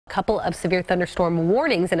Couple of severe thunderstorm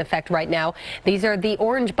warnings in effect right now. These are the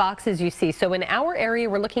orange boxes you see. So in our area,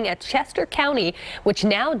 we're looking at Chester County, which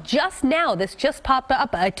this just popped up.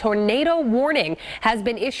 A tornado warning has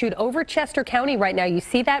been issued over Chester County right now. You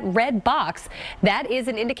see that red box? That is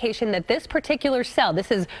an indication that this particular cell,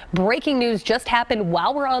 this is breaking news, just happened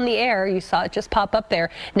while we're on the air. You saw it just pop up there.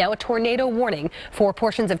 Now a tornado warning for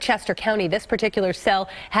portions of Chester County. This particular cell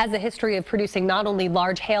has a history of producing not only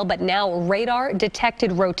large hail, but now radar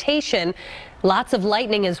detected rotation. Lots of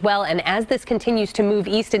lightning as well, and as this continues to move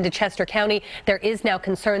east into Chester County, there is now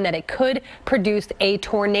concern that it could produce a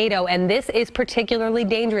tornado, and this is particularly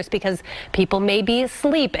dangerous because people may be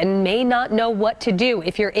asleep and may not know what to do.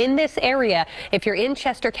 If you're in this area, if you're in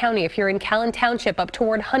Chester County, if you're in Callan Township up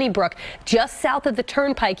toward Honeybrook, just south of the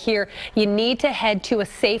turnpike here, you need to head to a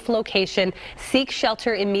safe location. Seek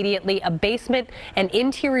shelter immediately. A basement, an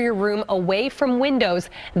interior room away from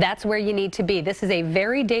windows, that's where you need to be. This is a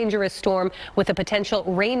very dangerous storm with a potential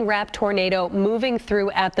rain-wrapped tornado moving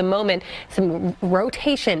through at the moment. Some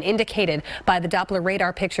rotation indicated by the Doppler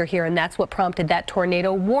radar picture here, and that's what prompted that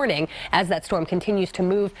tornado warning as that storm continues to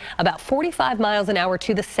move about 45 miles an hour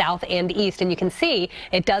to the south and east. And you can see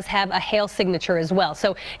it does have a hail signature as well.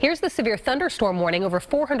 So here's the severe thunderstorm warning. Over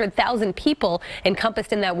 400,000 people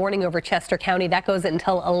encompassed in that warning over Chester County. That goes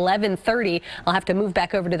until 11:30. I'll have to move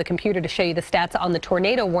back over to the computer to show you the stats on the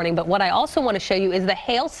tornado warning. But what I also want to show you is the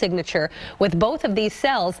hail signature. With both of these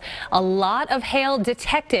cells, a lot of hail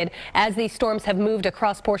detected as these storms have moved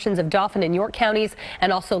across portions of Dauphin and York counties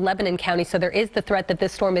and also Lebanon County. So there is the threat that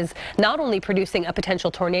this storm is not only producing a potential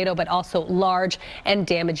tornado, but also large and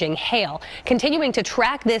damaging hail. Continuing to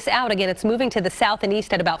track this out, again, it's moving to the south and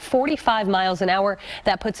east at about 45 miles an hour.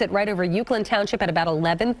 That puts it right over Euclid Township at about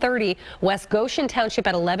 11:30, West Goshen Township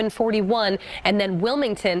at 11:41, and then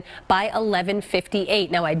Wilmington by 11:58.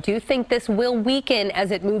 Now, I do think this will weaken as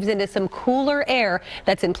it moves into some cooler air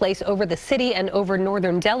that's in place over the city and over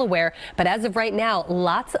northern Delaware. But as of right now,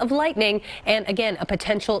 lots of lightning and again, a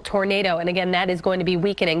potential tornado. And again, that is going to be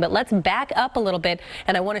weakening. But let's back up a little bit.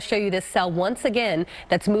 And I want to show you this cell once again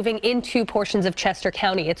that's moving into portions of Chester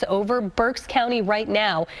County. It's over Berks County right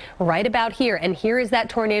now, right about here. And here is that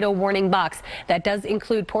tornado warning box. That does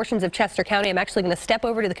include portions of Chester County. I'm actually going to step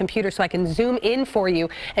over to the computer so I can zoom in for you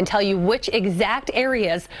and tell you which exact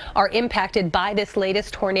areas are impacted by this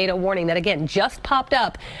latest tornado warning that again just popped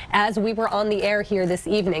up as we were on the air here this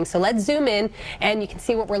evening. So let's zoom in and you can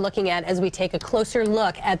see what we're looking at as we take a closer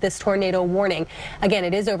look at this tornado warning. Again,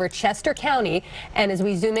 it is over Chester County, and as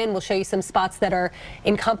we zoom in, we'll show you some spots that are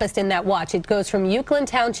encompassed in that watch. It goes from Euclid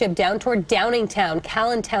Township down toward Downingtown,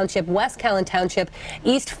 Callan Township, West Callan Township,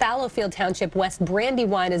 East Fallowfield Township, West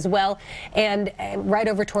Brandywine as well, and right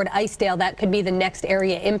over toward Isedale. That could be the next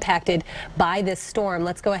area impacted by this storm.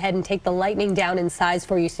 Let's go ahead and take the lightning down in size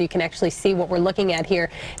for you so you can actually see what we're looking at here.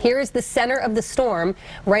 Here is the center of the storm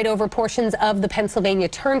right over portions of the Pennsylvania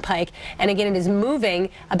Turnpike, and again, it is moving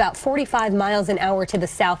about 45 miles an hour to the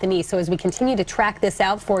south and east. So as we continue to track this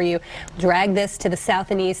out for you, drag this to the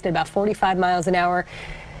south and east at about 45 miles an hour.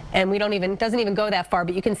 And doesn't even go that far,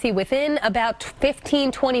 but you can see within about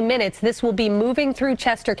 15-20 minutes, this will be moving through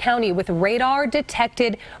Chester County with radar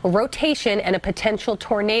detected rotation and a potential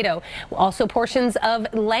tornado. Also portions of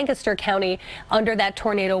Lancaster County under that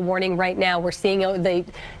tornado warning right now. We're seeing the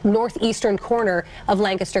northeastern corner of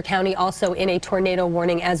Lancaster County also in a tornado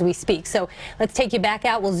warning as we speak. So let's take you back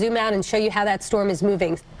out. We'll zoom out and show you how that storm is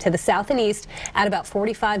moving to the south and east at about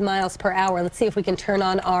 45 miles per hour. Let's see if we can turn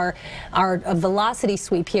on our velocity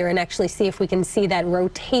sweep here and actually see if we can see that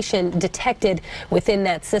rotation detected within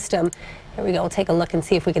that system. Here we go. We'll take a look and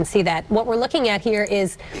see if we can see that. What we're looking at here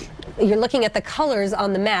is you're looking at the colors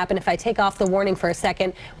on the map, and if I take off the warning for a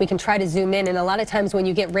second, we can try to zoom in. And a lot of times when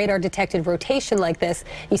you get radar detected rotation like this,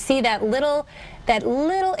 you see that little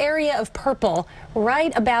area of purple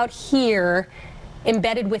right about here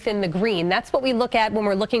embedded within the green. That's what we look at when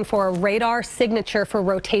we're looking for a radar signature for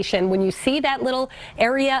rotation. When you see that little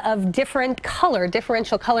area of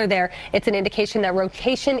differential color there, it's an indication that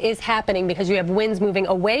rotation is happening because you have winds moving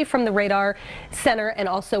away from the radar center and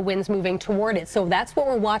also winds moving toward it. So that's what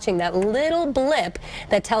we're watching, that little blip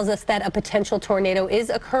that tells us that a potential tornado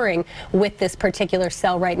is occurring with this particular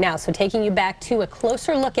cell right now. So taking you back to a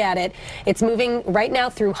closer look at it, it's moving right now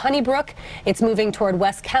through Honeybrook. It's moving toward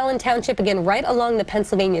West Callan Township, again, right along along the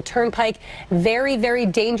Pennsylvania Turnpike. Very, very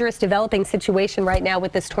dangerous developing situation right now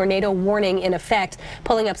with this tornado warning in effect.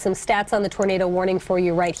 Pulling up some stats on the tornado warning for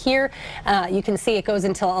you right here. You can see it goes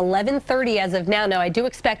until 11:30 as of now. Now, I do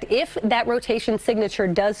expect if that rotation signature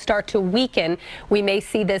does start to weaken, we may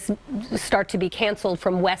see this start to be canceled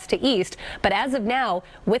from west to east. But as of now,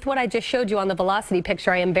 with what I just showed you on the velocity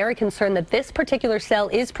picture, I am very concerned that this particular cell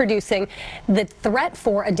is producing the threat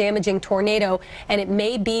for a damaging tornado, and it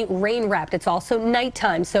may be rain wrapped. It's also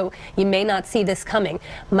nighttime, so you may not see this coming.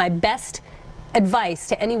 My best advice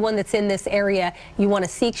to anyone that's in this area, you want to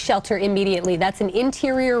seek shelter immediately. That's an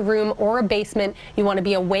interior room or a basement. You want to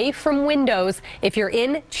be away from windows. If you're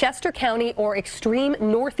in Chester County or extreme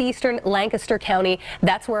northeastern Lancaster County,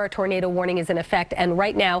 that's where our tornado warning is in effect. And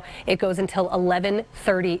right now it goes until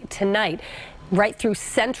 11:30 tonight. Right through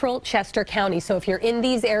central Chester County. So if you're in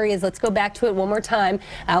these areas, let's go back to it one more time.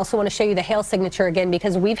 I also want to show you the hail signature again,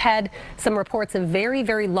 because we've had some reports of very,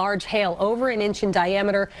 very large hail, over an inch in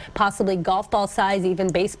diameter, possibly golf ball size, even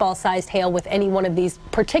baseball sized hail with any one of these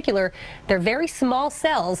particular. They're very small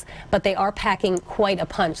cells, but they are packing quite a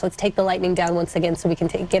punch. Let's take the lightning down once again so we can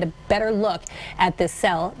get a better look at this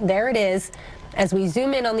cell. There it is. As we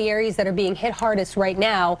zoom in on the areas that are being hit hardest right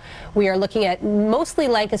now, we are looking at mostly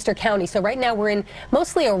Lancaster County. So right now we're in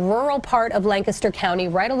mostly a rural part of Lancaster County,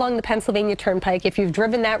 right along the Pennsylvania Turnpike. If you've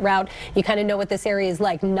driven that route, you kind of know what this area is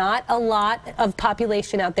like. Not a lot of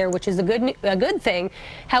population out there, which is a good thing.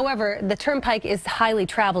 However, the Turnpike is highly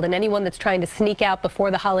traveled, and anyone that's trying to sneak out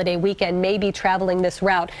before the holiday weekend may be traveling this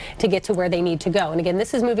route to get to where they need to go. And again,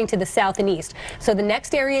 this is moving to the south and east. So the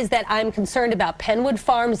next areas that I'm concerned about: Penwood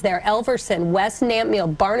Farms there, Elverson, West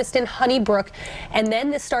Nampmeal, Barneston, Honeybrook, and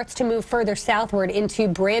then this starts to move further southward into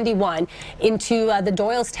Brandywine, into the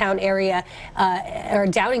Doylestown area, or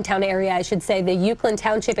Downingtown area, I should say, the Euclid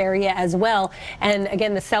Township area as well. And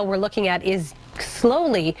again, the cell we're looking at is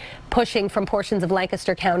slowly pushing from portions of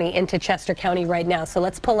Lancaster County into Chester County right now. So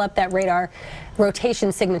let's pull up that radar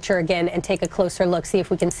rotation signature again and take a closer look, see if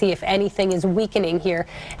we can see if anything is weakening here.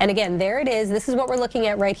 And again, there it is. This is what we're looking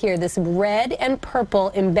at right here. This red and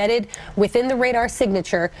purple embedded within the radar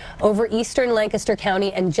signature over eastern Lancaster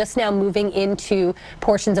County and just now moving into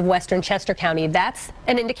portions of western Chester County. That's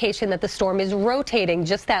an indication that the storm is rotating.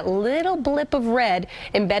 Just that little blip of red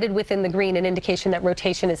embedded within the green, an indication that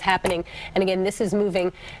rotation is happening. And again, this is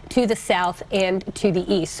moving to the south and to the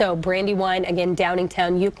east. So Brandywine, again,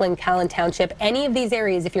 Downingtown, Euclid, Callan Township, any of these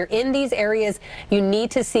areas, if you're in these areas, you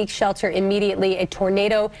need to seek shelter immediately. A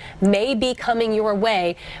tornado may be coming your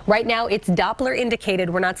way. Right now, it's Doppler indicated.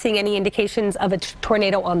 We're not seeing any indications of a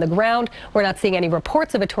tornado on the ground. We're not seeing any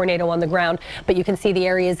reports of a tornado on the ground, but you can see the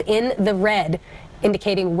areas in the red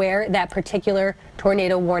indicating where that particular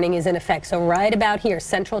tornado warning is in effect. So right about here,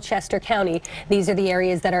 central Chester County, these are the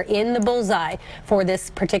areas that are in the bullseye for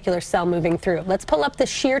this particular cell moving through. Let's pull up the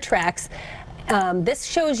shear tracks. This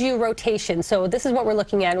shows you rotation. So this is what we're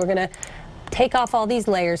looking at. We're going to take off all these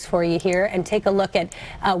layers for you here and take a look at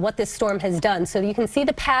what this storm has done. So you can see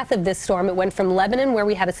the path of this storm. It went from Lebanon, where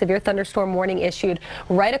we had a severe thunderstorm warning issued,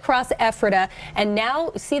 right across Ephrata, and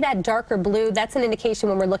now see that darker blue. That's an indication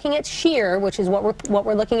when we're looking at shear, which is what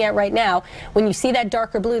we're looking at right now. When you see that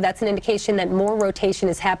darker blue, that's an indication that more rotation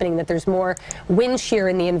is happening, that there's more wind shear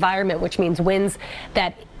in the environment, which means winds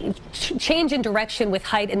that change in direction with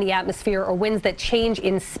height in the atmosphere, or winds that change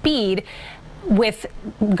in speed with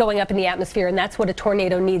going up in the atmosphere, and that's what a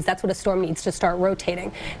tornado needs. That's what a storm needs to start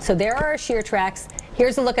rotating. So there are our shear tracks.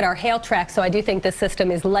 Here's a look at our hail tracks. So I do think this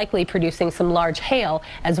system is likely producing some large hail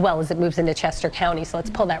as well as it moves into Chester County. So let's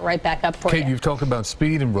pull that right back up for you. Kate, you've talked about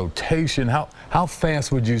speed and rotation. How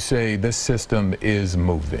fast would you say this system is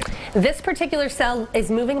moving? This particular cell is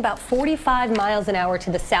moving about 45 miles an hour to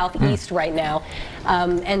the southeast right now.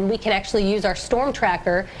 And we can actually use our storm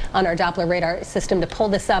tracker on our Doppler radar system to pull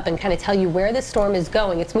this up and kind of tell you where this storm is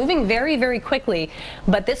going. It's moving very, very quickly,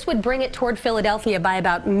 but this would bring it toward Philadelphia by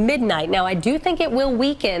about midnight. Now, I do think it will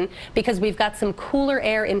weaken because we've got some cooler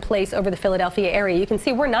air in place over the Philadelphia area. You can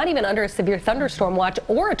see we're not even under a severe thunderstorm watch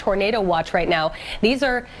or a tornado watch right now. These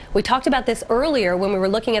are, we talked about this earlier when we were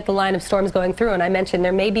looking at the line of storms going through, and I mentioned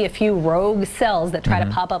there may be a few rogue cells that try to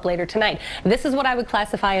pop up later tonight. This is what I would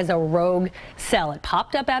classify as a rogue cell. It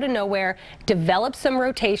popped up out of nowhere, developed some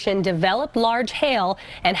rotation, developed large hail,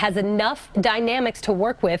 and has enough dynamics to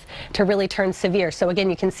work with to really turn severe. So again,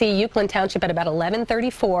 you can see Euclid Township at about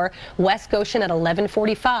 11:34, West Goshen at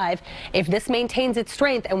 11:45. If this maintains its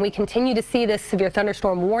strength and we continue to see this severe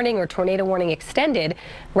thunderstorm warning or tornado warning extended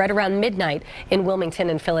right around midnight in Wilmington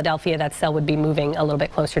and Philadelphia, that cell would be moving a little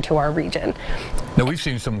bit closer to our region. Now, we've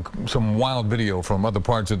seen some wild video from other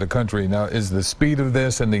parts of the country. Now, is the speed of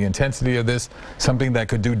this and the intensity of this something that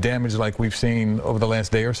could do damage like we've seen over the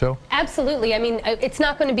last day or so? Absolutely. I mean, it's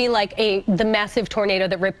not going to be like the massive tornado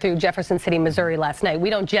that ripped through Jefferson City, Missouri last night. We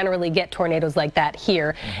don't generally get tornadoes like that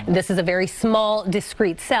here. This is a very small,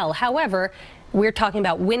 discrete cell. However, we're talking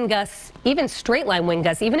about wind gusts, even straight line wind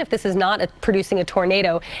gusts. Even if this is not producing a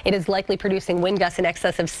tornado, it is likely producing wind gusts in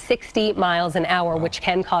excess of 60 miles an hour, which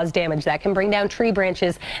can cause damage. That can bring down tree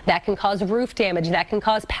branches. That can cause roof damage. That can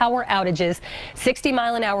cause power outages.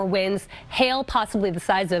 60-mile-an-hour winds, hail possibly the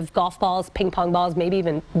size of golf balls, ping pong balls, maybe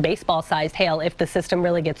even baseball-sized hail if the system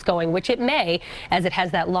really gets going, which it may, as it has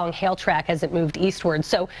that long hail track as it moved eastward.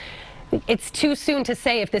 So it's too soon to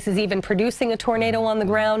say if this is even producing a tornado on the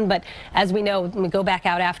ground, but as we know, we go back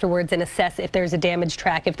out afterwards and assess if there's a damage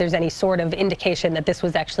track, if there's any sort of indication that this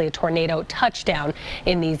was actually a tornado touchdown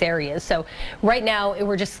in these areas. So right now,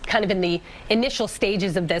 we're just kind of in the initial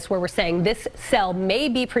stages of this where we're saying this cell may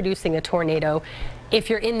be producing a tornado. If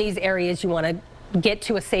you're in these areas, you want to get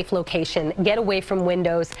to a safe location, get away from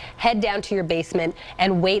windows, head down to your basement,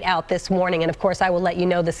 and wait out this warning. And of course, I will let you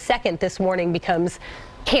know the second this warning becomes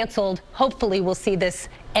canceled. Hopefully we'll see this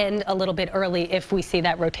end a little bit early if we see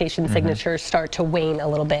that rotation signature start to wane a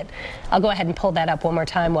little bit. I'll go ahead and pull that up one more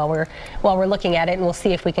time while we're looking at it, and we'll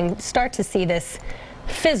see if we can start to see this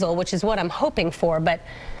fizzle, which is what I'm hoping for. But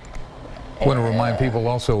I want to remind people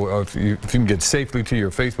also, if you can get safely to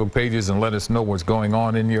your Facebook pages and let us know what's going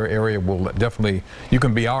on in your area, we'll definitely, you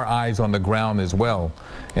can be our eyes on the ground as well,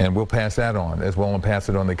 and we'll pass that on as well and pass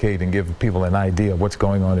it on to Kate and give people an idea of what's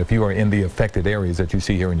going on if you are in the affected areas that you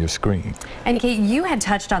see here on your screen. And Kate, you had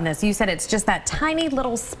touched on this. You said it's just that tiny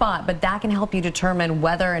little spot, but that can help you determine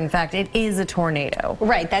whether, in fact, it is a tornado.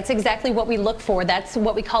 Right. That's exactly what we look for. That's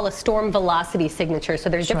what we call a storm velocity signature. So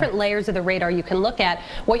there's different layers of the radar you can look at.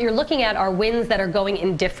 What you're looking at are winds that are going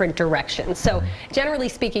in different directions. So generally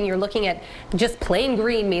speaking, you're looking at just plain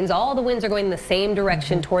green means all the winds are going in the same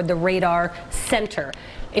direction toward the radar center.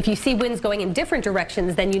 If you see winds going in different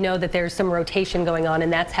directions, then you know that there's some rotation going on,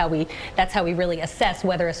 and that's how we really assess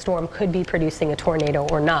whether a storm could be producing a tornado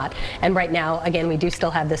or not. And right now, again, we do still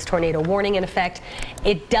have this tornado warning in effect.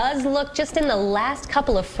 It does look, just in the last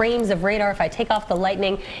couple of frames of radar, if I take off the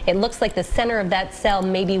lightning, it looks like the center of that cell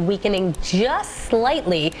may be weakening just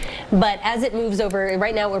slightly, but as it moves over,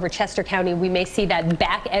 right now over Chester County, we may see that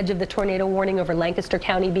back edge of the tornado warning over Lancaster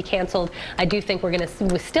County be canceled. I do think we're going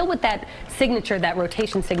to, still with that signature, that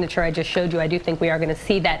rotation signature I just showed you, I do think we are going to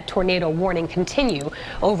see that tornado warning continue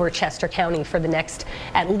over Chester County for the next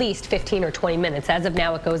at least 15 or 20 minutes. As of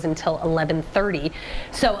now, it goes until 11:30.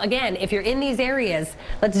 So again, if you're in these areas,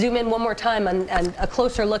 let's zoom in one more time on a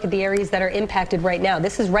closer look at the areas that are impacted right now.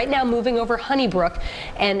 This is right now moving over Honeybrook,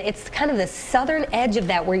 and it's kind of the southern edge of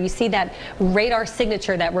that where you see that radar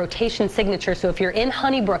signature, that rotation signature. So if you're in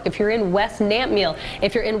Honeybrook, if you're in West Nampmeal,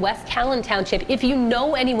 if you're in West Callan Township, if you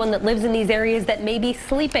know anyone that lives in these areas that may be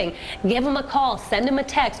sleeping, give them a call, send them a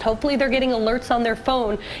text. Hopefully they're getting alerts on their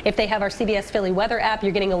phone. If they have our CBS Philly weather app,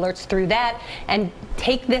 you're getting alerts through that. And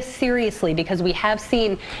take this seriously, because we have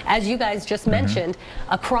seen, as you guys just mentioned,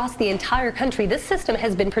 across the entire country, this system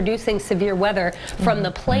has been producing severe weather from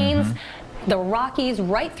the plains, the Rockies,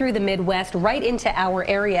 right through the Midwest, right into our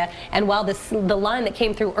area. And while the line that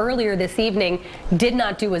came through earlier this evening did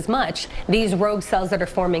not do as much, these rogue cells that are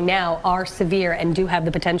forming now are severe and do have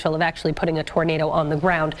the potential of actually putting a tornado on the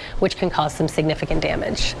ground, which can cause some significant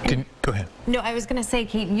damage. Go ahead. No, I was going to say,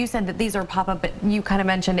 Kate, you said that these are pop-up, but you kind of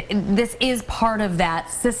mentioned this is part of that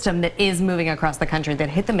system that is moving across the country that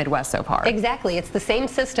hit the Midwest so far. Exactly. It's the same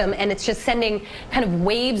system, and it's just sending kind of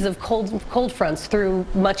waves of cold fronts through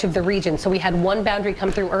much of the region. So we had one boundary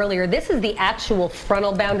come through earlier. This is the actual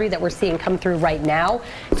frontal boundary that we're seeing come through right now.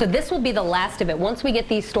 So this will be the last of it. Once we get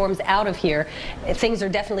these storms out of here, things are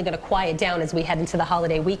definitely going to quiet down as we head into the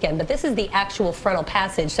holiday weekend. But this is the actual frontal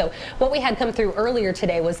passage. So what we had come through earlier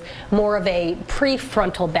today was more of a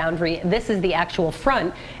prefrontal boundary. This is the actual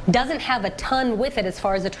front. Doesn't have a ton with it as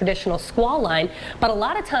far as a traditional squall line, but a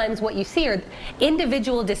lot of times what you see are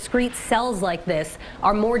individual discrete cells like this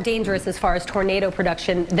are more dangerous as far as tornado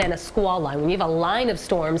production than a squall line. When you have a line of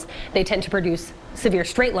storms, they tend to produce severe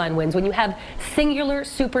straight line winds. When you have singular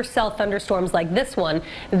supercell thunderstorms like this one,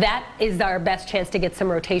 that is our best chance to get some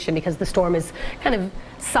rotation, because the storm is kind of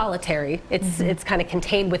solitary. It's kind of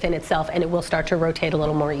contained within itself, and it will start to rotate a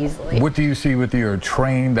little more easily. What do you see with your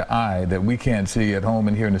trained eye that we can't see at home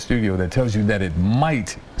and here in the studio that tells you that it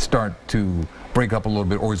might start to break up a little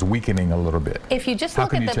bit or is weakening a little bit? If you just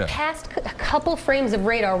look at the past couple frames of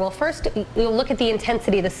radar, well, first you'll look at the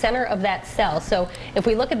intensity, the center of that cell. So if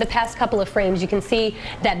we look at the past couple of frames, you can see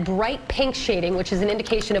that bright pink shading, which is an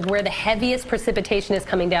indication of where the heaviest precipitation is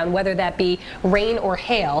coming down, whether that be rain or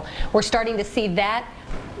hail. We're starting to see that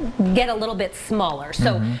get a little bit smaller.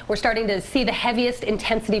 So we're starting to see the heaviest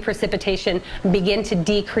intensity precipitation begin to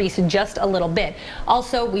decrease just a little bit.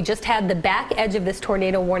 Also, we just had the back edge of this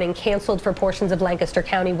tornado warning canceled for portions of Lancaster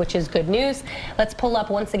County, which is good news. Let's pull up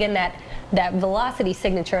once again that velocity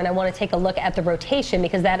signature, and I want to take a look at the rotation,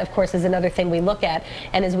 because that, of course, is another thing we look at.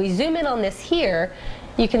 And as we zoom in on this here,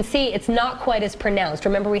 you can see it's not quite as pronounced.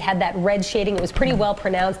 Remember, we had that red shading. It was pretty well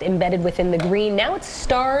pronounced, embedded within the green. Now it's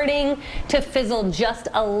starting to fizzle just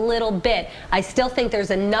a little bit. I still think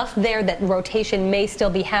there's enough there that rotation may still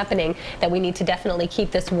be happening, that we need to definitely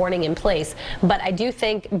keep this warning in place. But I do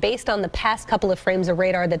think, based on the past couple of frames of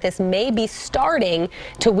radar, that this may be starting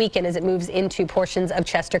to weaken as it moves into portions of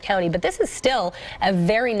Chester County. But this is still a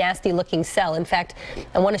very nasty looking cell. In fact,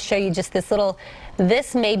 I want to show you just this little.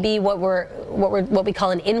 This may be what we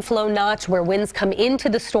call an inflow notch, where winds come into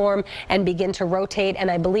the storm and begin to rotate.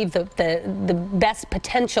 And I believe the best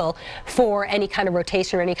potential for any kind of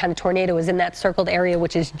rotation or any kind of tornado is in that circled area,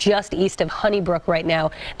 which is just east of Honeybrook right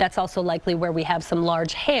now. That's also likely where we have some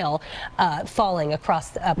large hail falling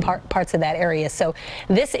across parts of that area. So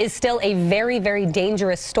this is still a very, very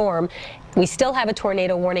dangerous storm. We still have a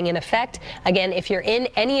tornado warning in effect. Again, if you're in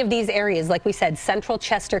any of these areas, like we said, central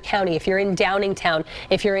Chester County, if you're in Downingtown,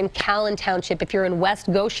 if you're in Callan Township, if you're in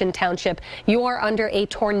West Goshen Township, you are under a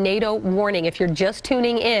tornado warning. If you're just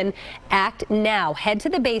tuning in, act now. Head to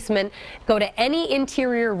the basement, go to any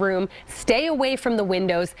interior room, stay away from the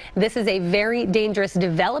windows. This is a very dangerous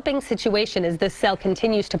developing situation as this cell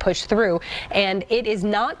continues to push through, and it is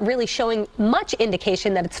not really showing much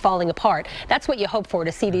indication that it's falling apart. That's what you hope for,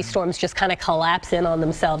 to see these storms just kind of collapse in on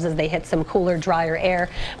themselves as they hit some cooler, drier air.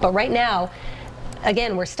 But right now,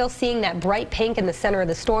 again, we're still seeing that bright pink in the center of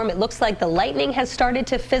the storm. It looks like the lightning has started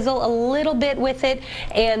to fizzle a little bit with it,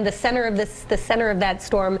 and the center of that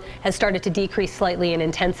storm has started to decrease slightly in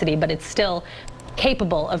intensity, but it's still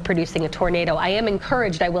capable of producing a tornado. I am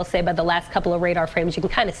encouraged, I will say, by the last couple of radar frames. You can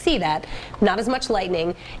kind of see that. Not as much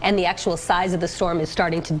lightning, and the actual size of the storm is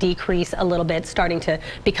starting to decrease a little bit, starting to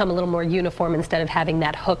become a little more uniform instead of having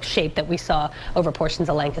that hook shape that we saw over portions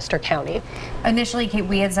of Lancaster County. Initially, Kate,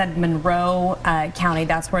 we had said Monroe County,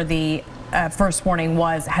 that's where the first warning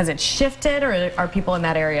was. Has it shifted, or are people in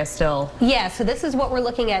that area still? Yeah, so this is what we're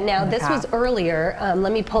looking at now. This was earlier.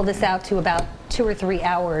 Let me pull this out to about 2 or 3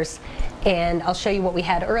 hours, and I'll show you what we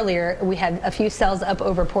had earlier. We had a few cells up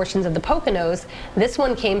over portions of the Poconos. This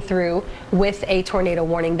one came through with a tornado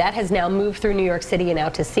warning. That has now moved through New York City and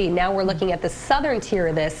out to sea. Now we're looking at the southern tier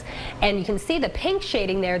of this, and you can see the pink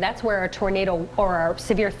shading there. That's where our tornado, or our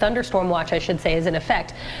severe thunderstorm watch, I should say, is in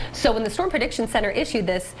effect. So when the Storm Prediction Center issued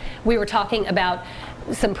this, we were talking about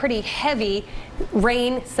some pretty heavy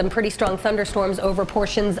rain, some pretty strong thunderstorms over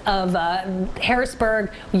portions of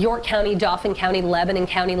Harrisburg, York County, Dauphin County, Lebanon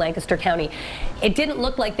County, Lancaster County. It didn't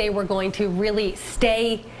look like they were going to really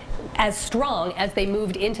stay as strong as they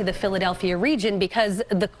moved into the Philadelphia region, because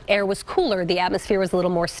the air was cooler, the atmosphere was a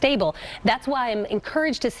little more stable. That's why I'm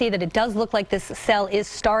encouraged to see that it does look like this cell is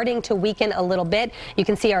starting to weaken a little bit. You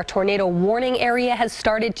can see our tornado warning area has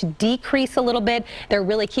started to decrease a little bit. They're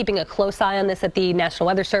really keeping a close eye on this at the National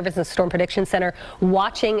Weather Service and Storm Prediction Center,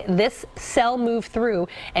 watching this cell move through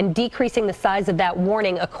and decreasing the size of that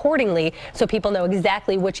warning accordingly, so people know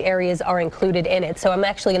exactly which areas are included in it. So I'm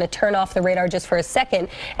actually going to turn off the radar just for a second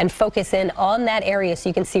and focus in on that area so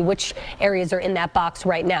you can see which areas are in that box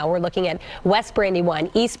right now. We're looking at West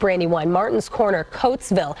Brandywine, East Brandywine, Martins Corner,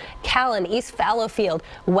 Coatesville, Callan, East Fallowfield,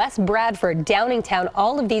 West Bradford, Downingtown,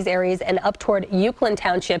 all of these areas, and up toward Euclid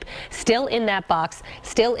Township, still in that box,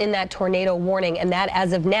 still in that tornado warning, and that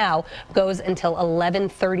as of now goes until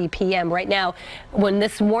 11:30 p.m. Right now, when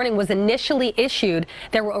this warning was initially issued,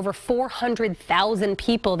 there were over 400,000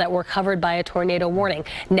 people that were covered by a tornado warning.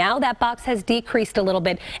 Now that box has decreased a little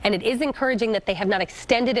bit, and it is encouraging that they have not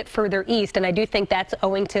extended it further east, and I do think that's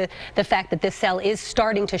owing to the fact that this cell is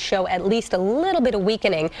starting to show at least a little bit of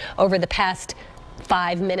weakening over the past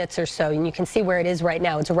 5 minutes or so, and you can see where it is right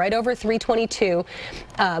now. It's right over 322,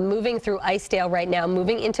 moving through Icedale right now,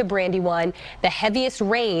 moving into Brandywine. The heaviest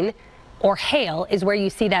rain or hail is where you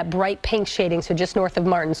see that bright pink shading, so just north of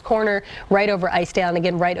Martins Corner, right over Icedale, and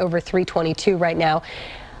again right over 322 right now.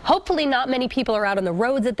 Hopefully not many people are out on the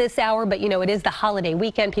roads at this hour, but you know, it is the holiday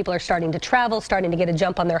weekend. People are starting to travel, starting to get a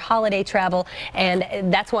jump on their holiday travel,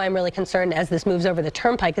 and that's why I'm really concerned as this moves over the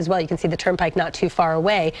turnpike as well. You can see the turnpike not too far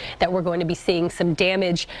away, that we're going to be seeing some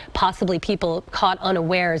damage, possibly people caught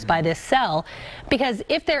unawares by this cell. Because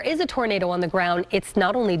if there is a tornado on the ground, it's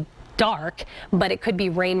not only dark, but it could be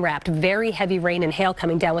rain wrapped. Very heavy rain and hail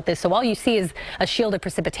coming down with this. So all you see is a shield of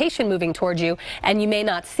precipitation moving towards you, and you may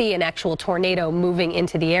not see an actual tornado moving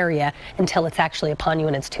into the area until it's actually upon you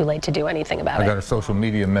and it's too late to do anything about it. I got a social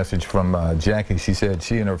media message from Jackie. She said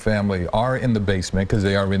she and her family are in the basement because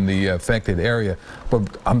they are in the affected area.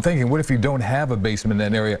 But I'm thinking, what if you don't have a basement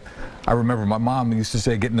in that area? I remember my mom used to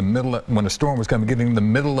say, get in the middle of, when a storm was coming, getting in the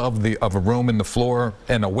middle of a room in the floor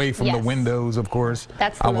and away from the windows, of course.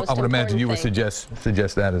 That's the most I would imagine you would suggest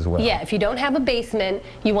that as well. Yeah, if you don't have a basement,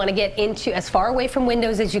 you want to get into as far away from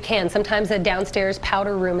windows as you can. Sometimes a downstairs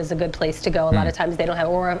powder room is a good place to go. A lot of times they don't have,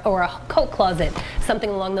 or a coat closet, something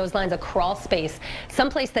along those lines, a crawl space,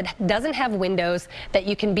 someplace that doesn't have windows, that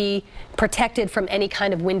you can be protected from any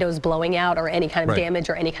kind of windows blowing out or any kind of damage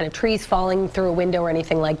or any kind of trees falling through a window or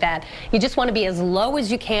anything like that. You just want to be as low as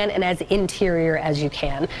you can and as interior as you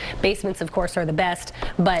can. Basements, of course, are the best,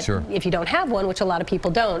 but if you don't have one, which a lot of people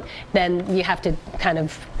don't, then you have to kind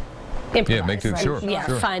of improvise, make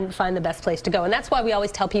it, find the best place to go. And that's why we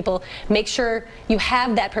always tell people, make sure you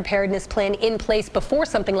have that preparedness plan in place before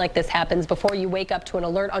something like this happens, before you wake up to an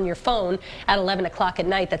alert on your phone at 11 o'clock at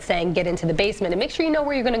night that's saying get into the basement, and make sure you know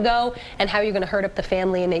where you're going to go and how you're going to hurt up the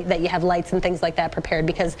family, and that you have lights and things like that prepared.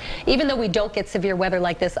 Because even though we don't get severe weather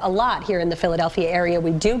like this a lot here in the Philadelphia area,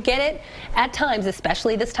 we do get it at times,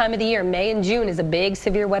 especially this time of the year. May and June is a big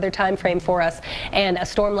severe weather time frame for us, and a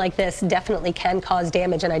storm like this definitely can cause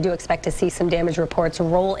damage, and I do expect to see some damage reports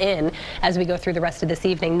roll in as we go through the rest of this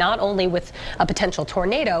evening, not only with a potential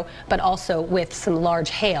tornado, but also with some large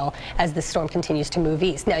hail as the storm continues to move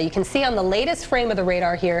east. Now you can see on the latest frame of the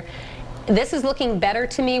radar here, this is looking better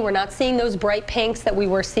to me. We're not seeing those bright pinks that we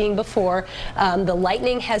were seeing before. The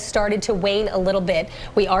lightning has started to wane a little bit.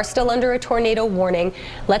 We are still under a tornado warning.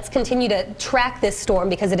 Let's continue to track this storm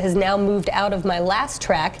because it has now moved out of my last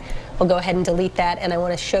track. We'll go ahead and delete that, and I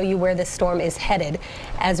want to show you where this storm is headed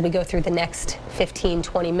as we go through the next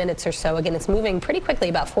 15-20 minutes or so. Again, it's moving pretty quickly,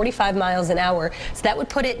 about 45 miles an hour. So that would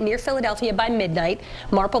put it near Philadelphia by midnight,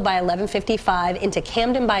 Marple by 11:55, into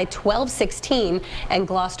Camden by 12:16, and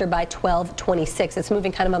Gloucester by 12:26. It's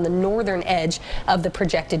moving kind of on the northern edge of the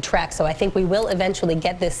projected track. So I think we will eventually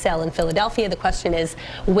get this cell in Philadelphia. The question is,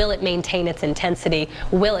 will it maintain its intensity?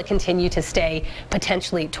 Will it continue to stay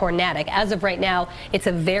potentially tornadic? As of right now, it's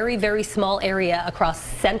a very, very small area across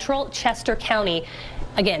central Chester County.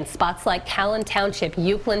 Again, spots like Callan Township,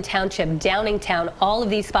 Euclid Township, Downingtown, all of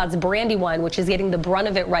these spots, Brandywine, which is getting the brunt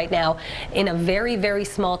of it right now, in a very, very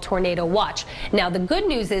small tornado watch. Now, the good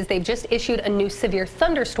news is they've just issued a new severe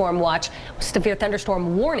thunderstorm watch, severe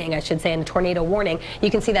thunderstorm warning, I should say, and a tornado warning.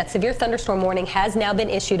 You can see that severe thunderstorm warning has now been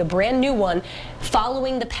issued, a brand new one,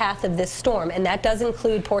 following the path of this storm, and that does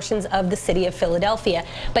include portions of the city of Philadelphia.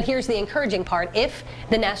 But here's the encouraging part. If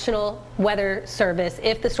the National Weather Service,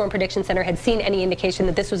 if the Storm Prediction Center had seen any indication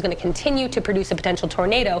that this was going to continue to produce a potential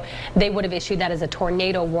tornado, they would have issued that as a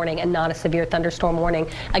tornado warning and not a severe thunderstorm warning.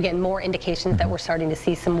 Again, more indications that we're starting to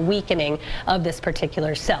see some weakening of this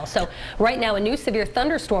particular cell. So right now, a new severe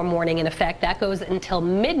thunderstorm warning in effect. That goes until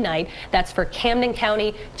midnight. That's for Camden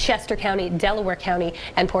County, Chester County, Delaware County,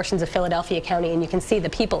 and portions of Philadelphia County. And you can see the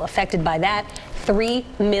people affected by that. 3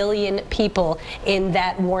 million people in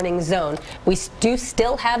that warning zone. We do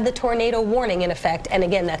still have the tornado warning in effect, and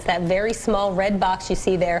again, that's that very small red box you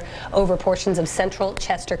see there over portions of central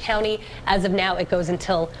Chester County. As of now, it goes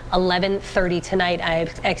until 11:30 tonight. I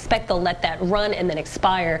expect they'll let that run and then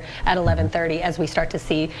expire at 11:30 as we start to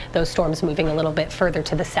see those storms moving a little bit further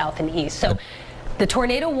to the south and east. So the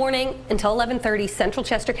tornado warning until 11:30, central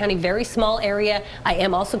Chester County, very small area. I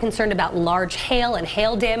am also concerned about large hail and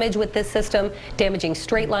hail damage with this system, damaging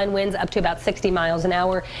straight line winds up to about 60 miles an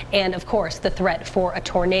hour. And of course, the threat for a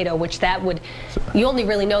tornado, which that would, you only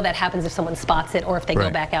really know that happens if someone spots it or if they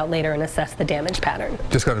go back out later and assess the damage pattern.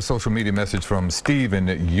 Just got a social media message from Steve in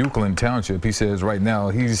Euclid Township. He says right now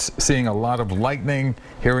he's seeing a lot of lightning,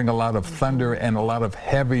 hearing a lot of thunder, and a lot of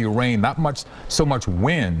heavy rain. Not so much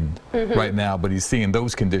wind right now, but he's seeing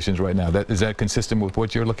those conditions right now. Is that consistent with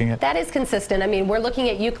what you're looking at? That is consistent. I mean, we're looking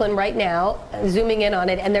at Euclid right now, zooming in on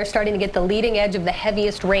it, and they're starting to get the leading edge of the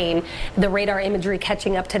heaviest rain. The radar imagery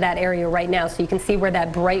catching up to that area right now. So you can see where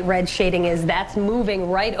that bright red shading is. That's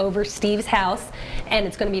moving right over Steve's house, and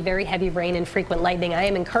it's going to be very heavy rain and frequent lightning. I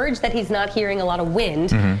am encouraged that he's not hearing a lot of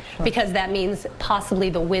wind, because that means possibly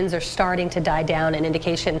the winds are starting to die down, an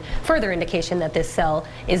indication, further indication that this cell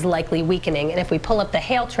is likely weakening. And if we pull up the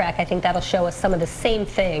hail track, I think that'll show us some of the same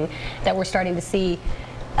thing that we're starting to see.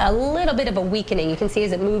 A little bit of a weakening. You can see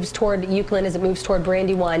as it moves toward Euclid, as it moves toward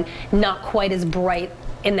Brandywine, not quite as bright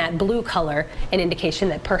in that blue color, an indication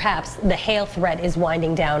that perhaps the hail threat is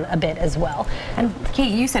winding down a bit as well. And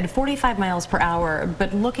Kate, you said 45 miles per hour,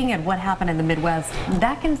 but looking at what happened in the Midwest,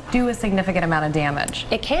 that can do a significant amount of damage.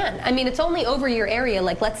 It can. I mean, it's only over your area.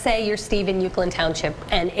 Like, let's say you're Steve in Euclid Township,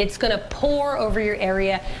 and it's going to pour over your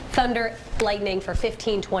area, thunder, lightning for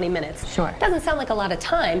 15-20 minutes. Sure. Doesn't sound like a lot of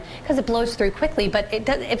time because it blows through quickly, but it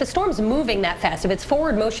does, if a storm's moving that fast, if its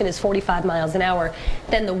forward motion is 45 miles an hour,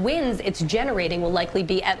 then the winds it's generating will likely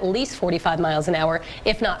be at least 45 miles an hour,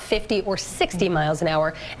 if not 50 or 60 miles an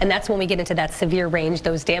hour. And that's when we get into that severe range,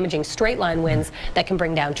 those damaging straight line winds that can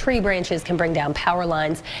bring down tree branches, can bring down power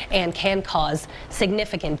lines, and can cause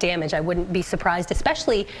significant damage. I wouldn't be surprised,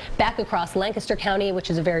 especially back across Lancaster County, which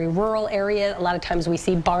is a very rural area. A lot of times we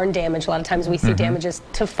see barn damage. A lot of times we see damages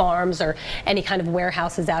to farms or any kind of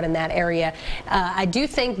warehouses out in that area. I do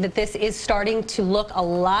think that this is starting to look a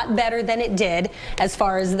lot better than it did as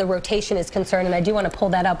far as the rotation is concerned, and I do want to pull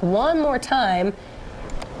that up one more time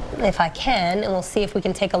if I can, and we'll see if we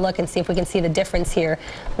can take a look and see if we can see the difference here.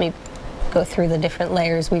 Let me go through the different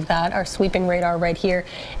layers. We've got our sweeping radar right here,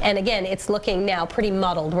 and again, it's looking now pretty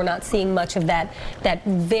muddled. We're not seeing much of that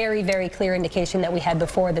very, very clear indication that we had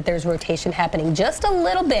before that there's rotation happening. Just a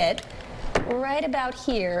little bit. Right about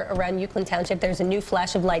here around Euclid Township, there's a new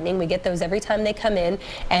flash of lightning. We get those every time they come in,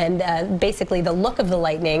 and basically the look of the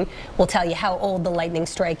lightning will tell you how old the lightning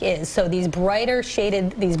strike is. So these brighter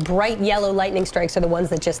shaded, these bright yellow lightning strikes are the ones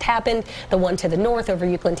that just happened. The one to the north over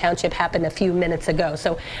Euclid Township happened a few minutes ago.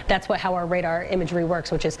 So that's how our radar imagery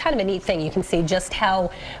works, which is kind of a neat thing. You can see just how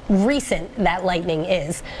recent that lightning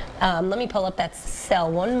is. Let me pull up that cell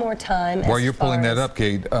one more time. While you're pulling that up,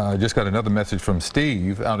 Kate, just got another message from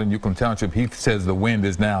Steve out in Euclid Township. He says the wind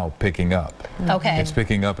is now picking up. Okay. It's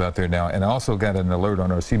picking up out there now. And I also got an alert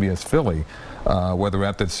on our CBS Philly weather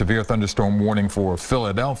app that severe thunderstorm warning for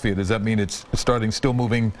Philadelphia. Does that mean it's still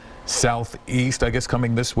moving southeast, I guess,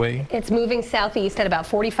 coming this way? It's moving southeast at about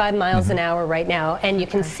 45 miles an hour right now, and you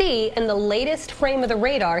can see in the latest frame of the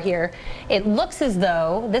radar here, it looks as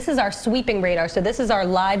though this is our sweeping radar, so this is our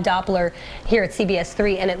live Doppler here at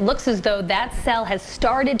CBS3, and it looks as though that cell has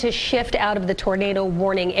started to shift out of the tornado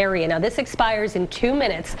warning area. Now this expires in 2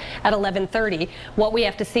 minutes at 11:30. What we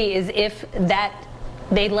have to see is if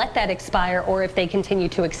they let that expire or if they continue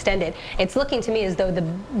to extend it. It's looking to me as though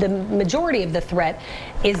the majority of the threat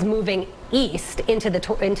is moving east into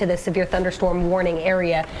the severe thunderstorm warning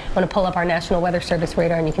area. I want to pull up our National Weather Service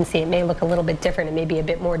radar, and you can see it may look a little bit different. It may be a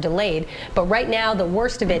bit more delayed, but right now the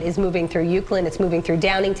worst of it is moving through Euclid. It's moving through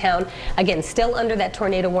Downingtown. Again, still under that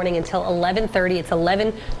tornado warning until 11:30. It's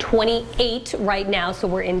 11:28 right now, so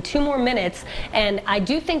we're in 2 more minutes, and I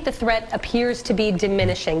do think the threat appears to be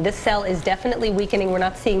diminishing. This cell is definitely weakening. We're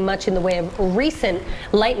not seeing much in the way of recent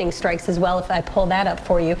lightning strikes as well. If I pull that up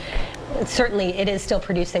for you, certainly it is still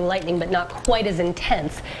producing lightning, but not quite as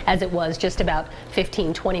intense as it was just about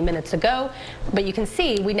 15-20 minutes ago. But you can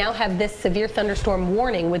see we now have this severe thunderstorm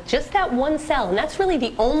warning with just that one cell, and that's really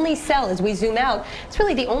the only cell. As we zoom out, it's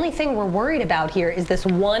really the only thing we're worried about here is this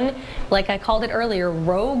one, like I called it earlier,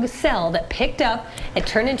 rogue cell that picked up. It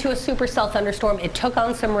turned into a supercell thunderstorm. It took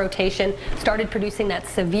on some rotation, started producing that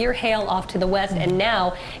severe hail off to the west, and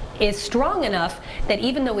now is strong enough that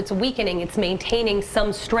even though it's weakening, it's maintaining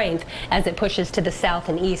some strength as it pushes to the south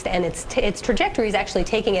and east, and its trajectory is actually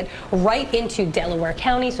taking it right into Delaware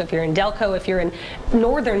County. So if you're in Delco, if you're in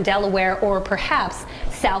northern Delaware, or perhaps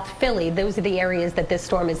South Philly, those are the areas that this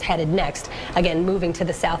storm is headed next. Again, moving to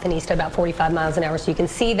the south and east at about 45 miles an hour. So you can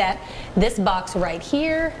see that this box right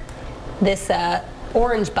here, this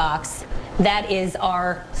orange box, that is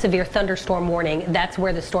our severe thunderstorm warning. That's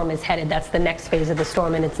where the storm is headed. That's the next phase of the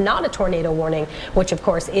storm, and it's not a tornado warning, which of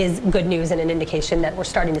course is good news and an indication that we're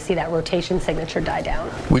starting to see that rotation signature die down.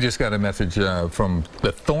 We just got a message from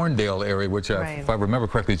the Thorndale area, which if I remember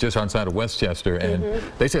correctly is just outside of Westchester, and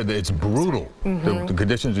they said that it's brutal. The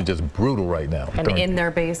conditions are just brutal right now. And in their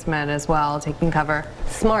basement as well, taking cover.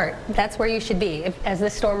 Smart. That's where you should be. As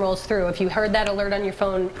this storm rolls through, if you heard that alert on your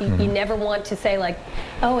phone, you never want to say, like,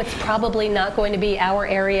 oh, it's probably not going to be our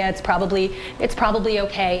area. It's probably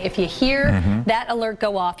okay. If you hear that alert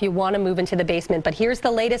go off, you want to move into the basement. But here's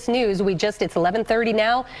the latest news. It's 11:30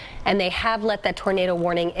 now, and they have let that tornado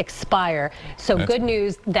warning expire. So good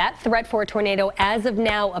news. That threat for a tornado as of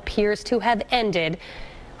now appears to have ended.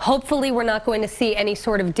 Hopefully we're not going to see any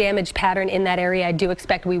sort of damage pattern in that area. I do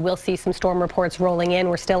expect we will see some storm reports rolling in.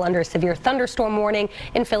 We're still under a severe thunderstorm warning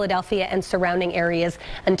in Philadelphia and surrounding areas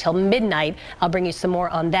until midnight. I'll bring you some more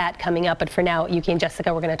on that coming up. But for now, Yuki and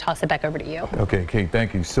Jessica, we're going to toss it back over to you. Okay, Kate,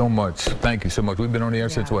 thank you so much. Thank you so much. We've been on the air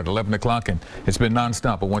since, what, 11 o'clock? And it's been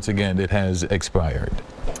nonstop. But once again, it has expired.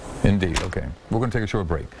 Indeed. Okay. We're going to take a short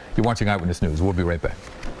break. You're watching Eyewitness News. We'll be right back.